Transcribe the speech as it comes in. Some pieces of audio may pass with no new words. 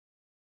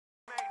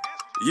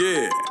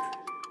Yeah.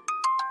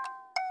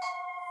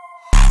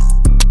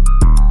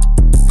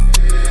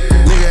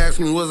 Nigga asked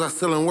me, was I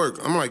selling work?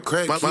 I'm like,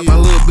 crack. My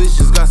little bitch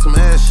just got some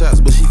ass shots,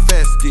 but she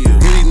fat still.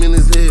 Hit him in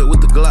his head with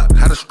the Glock.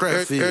 How the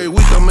strap feel? Every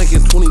week I'm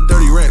making 20,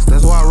 30 racks.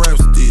 That's why I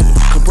rap still.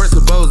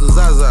 Compressor bows and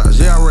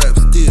zazas. Yeah, I rap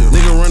still.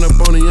 Nigga run up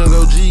on a young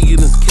OG, getting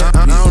his cap.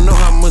 I don't know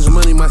how much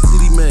money my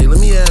city made. Let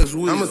me ask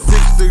Will. I'm a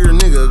six-figure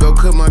nigga. Go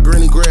cut my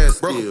granny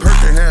grass. Broke a perk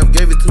in half.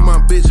 Gave it to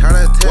my bitch. How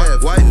that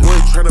tab? White boy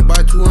tryna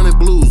buy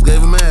 200 blues. Gave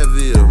him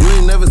Advil. You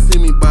ain't never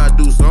seen me buy a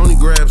deuce. I only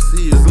grab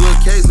seals. This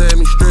little case had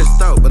me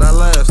stressed out, but I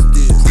laugh still.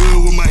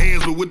 Good with my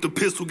hands, but with the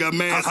pistol got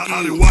mad skills.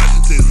 Out in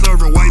Washington,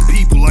 serving white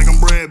people like I'm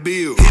Brad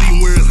Bill. Hit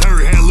him where it's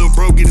hurt, had little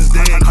bro get his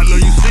dad. I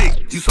know you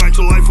sick, you signed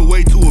your life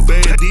away to a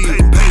bad deal.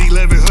 Paid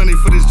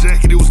 1100 for this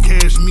jacket, it was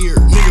cashmere.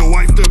 Nigga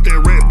wiped up that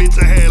rat bitch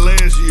I had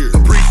last year.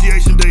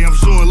 Appreciation day, I'm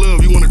showing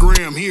love, you want a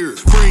gram here.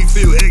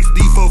 Springfield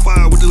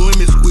XD45 with the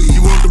lemon squeeze.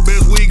 You want the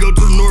best weed, go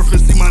to the north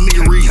and see my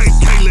nigga Reed.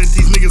 Can't let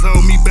these niggas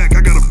hold me back,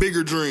 I got a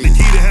bigger dream. The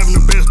key to having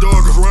the best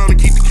dog is around to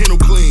keep the kennel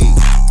clean.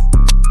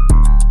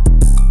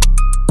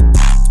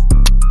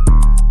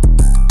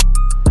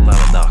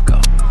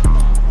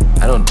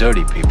 I don't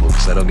dirty people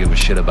because I don't give a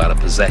shit about a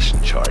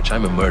possession charge.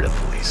 I'm a murder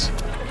police.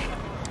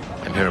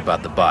 I'm here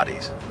about the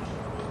bodies.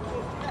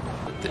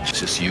 It's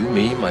just you,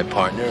 me, my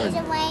partner, and...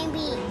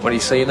 What do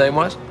you say your name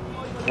was?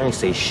 I didn't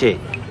say shit.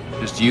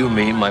 Just you,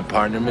 me, my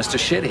partner, Mr.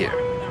 Shit here.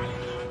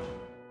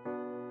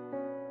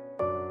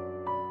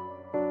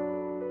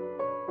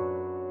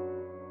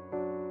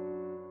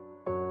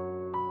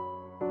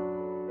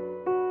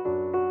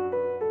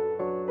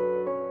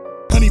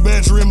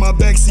 Badger in my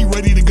backseat,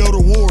 ready to go to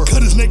war.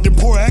 Cut his neck to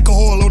pour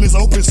alcohol on his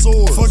open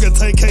sore. Fuck a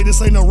take K,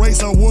 this ain't no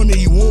race, I won the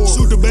award.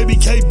 Shoot the baby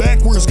K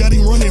backwards, got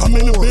him running. I'm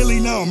in the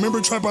belly now, remember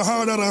trapping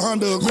hard out of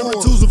Honda Accord.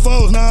 Remember twos and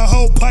fours, now a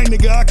whole pint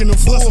nigga I can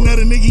afford. Bustin' at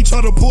a nigga, he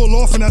try to pull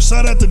off and I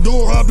shot at the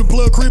door. Robbed the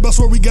plug crib, I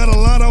swear we got a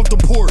lot out the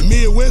port.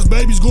 Midwest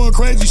babies going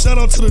crazy, shout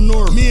out to the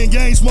north. Me and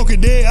gang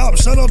smoking dead out,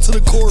 shout out to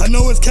the court. I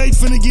know it's K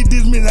finna get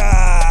dismissed,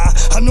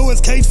 I know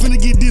it's K finna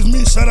get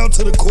dismissed, shout out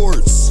to the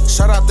courts.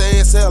 Shout out to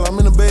ASL, I'm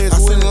in the bed.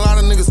 I seen a lot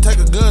of niggas take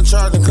a gun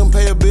charge and couldn't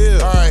pay a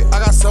bill. Alright,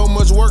 I got so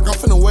much work, I'm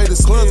finna wait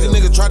this club. These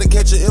niggas try to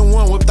catch an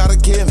M1, whipped out a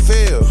kid and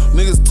fail.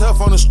 Niggas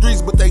tough on the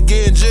streets, but they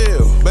get in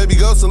jail. Baby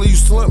ghost will leave you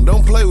slump,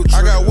 don't play with you.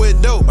 I got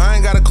wet dope, I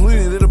ain't gotta clean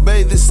it, it'll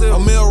bathe itself.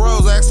 I'm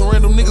Melrose, asking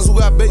random niggas who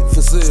got bait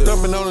for sale.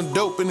 Stumping on the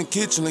dope in the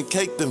kitchen and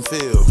cake them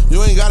fail.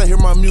 You ain't gotta hear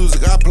my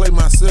music, I play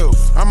myself.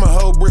 I'm a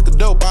whole brick of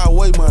dope, I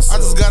weigh myself. I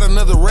just got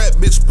another rat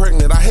bitch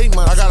pregnant, I hate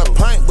myself. I got a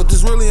pint, but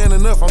this really ain't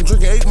enough, I'm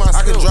drinking 8 myself.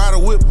 I can drive the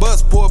whip,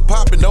 bust, pour a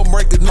pop and don't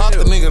break a nail. Pop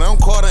the nigga, don't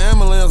call the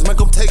ambulance, make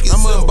them take it. I'm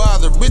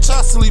unbothered, bitch,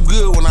 I sleep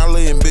good when I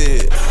lay in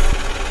bed.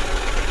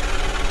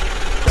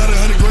 Got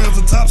 100 grams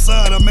of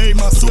topside, I made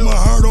myself. Threw my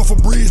heart off a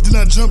bridge, then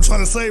I jumped trying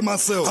to save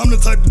myself. I'm the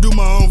type to do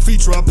my own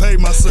feature, I paid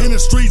myself. In the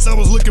streets, I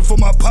was looking for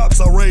my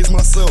pops, I raised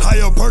myself. High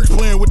up perks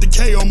playing with the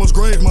K, almost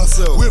graved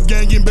myself. Whip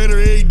gang getting better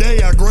every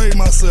day, I grade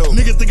myself.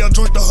 Niggas think I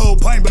drank the whole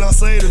pint, but I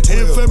saved it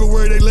 12. In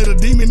February, they let a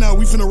demon out,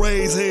 we finna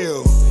raise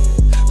hell.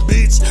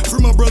 Bitch,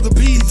 free my brother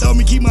P. Told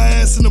me keep my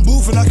ass in the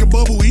booth and I could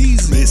bubble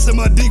easy. Bitch said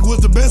my dick was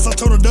the best, I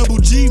told her double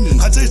G me.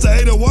 I chased a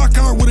 8 of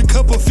wockhardt with a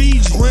cup of Fiji.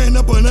 Ran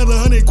up another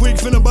 100 quick,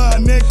 finna buy a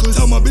necklace.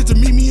 Told my bitch to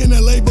meet me in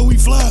LA, but we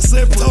flying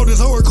separate. Told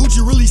this hoe her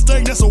coochie really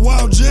stank, that's a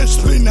wild jet.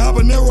 Spitting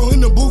habanero in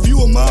the booth, you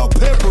a mild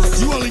pepper.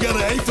 You only got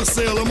an 8 for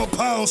sale, I'm a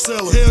pound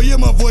seller. Hell yeah,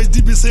 my voice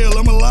deep as hell,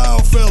 I'm a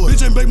loud fella.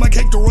 Bitch ain't bake my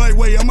cake the right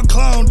way, I'm a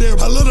clown there.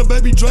 I love the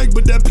baby Drake,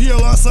 but that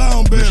PLI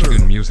sound better.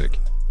 Michigan music.